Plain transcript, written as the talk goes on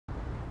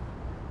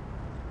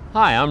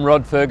Hi, I'm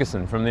Rod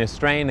Ferguson from the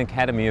Australian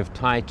Academy of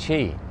Tai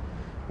Chi.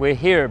 We're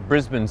here at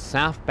Brisbane's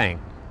South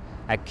Bank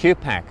at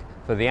QPAC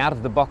for the Out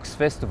of the Box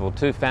Festival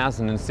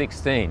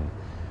 2016.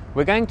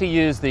 We're going to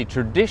use the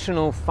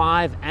traditional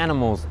 5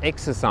 animals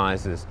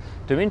exercises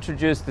to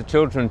introduce the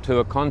children to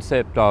a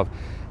concept of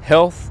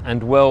health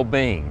and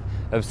well-being,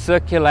 of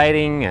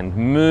circulating and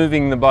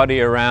moving the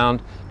body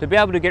around to be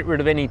able to get rid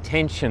of any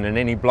tension and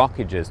any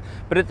blockages.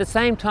 But at the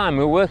same time,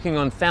 we're working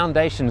on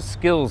foundation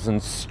skills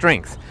and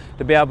strength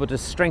to be able to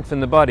strengthen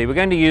the body. We're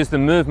going to use the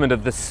movement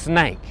of the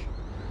snake.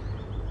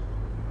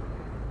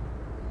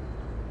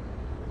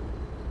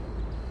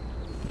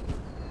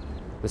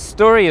 The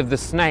story of the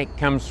snake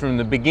comes from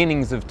the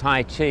beginnings of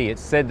Tai Chi.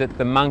 It's said that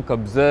the monk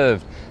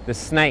observed the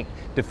snake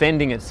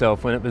defending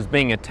itself when it was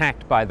being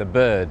attacked by the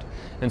bird.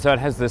 And so it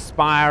has the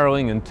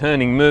spiraling and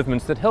turning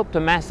movements that help to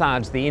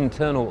massage the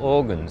internal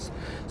organs.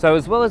 So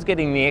as well as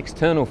getting the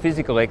external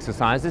physical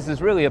exercise, this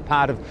is really a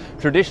part of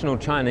traditional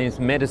Chinese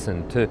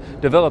medicine to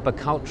develop a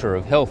culture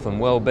of health and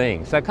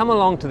well-being. So come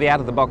along to the Out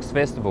of the Box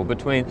Festival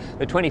between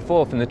the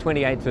 24th and the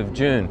 28th of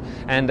June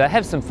and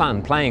have some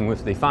fun playing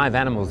with the 5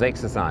 animals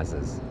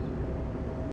exercises.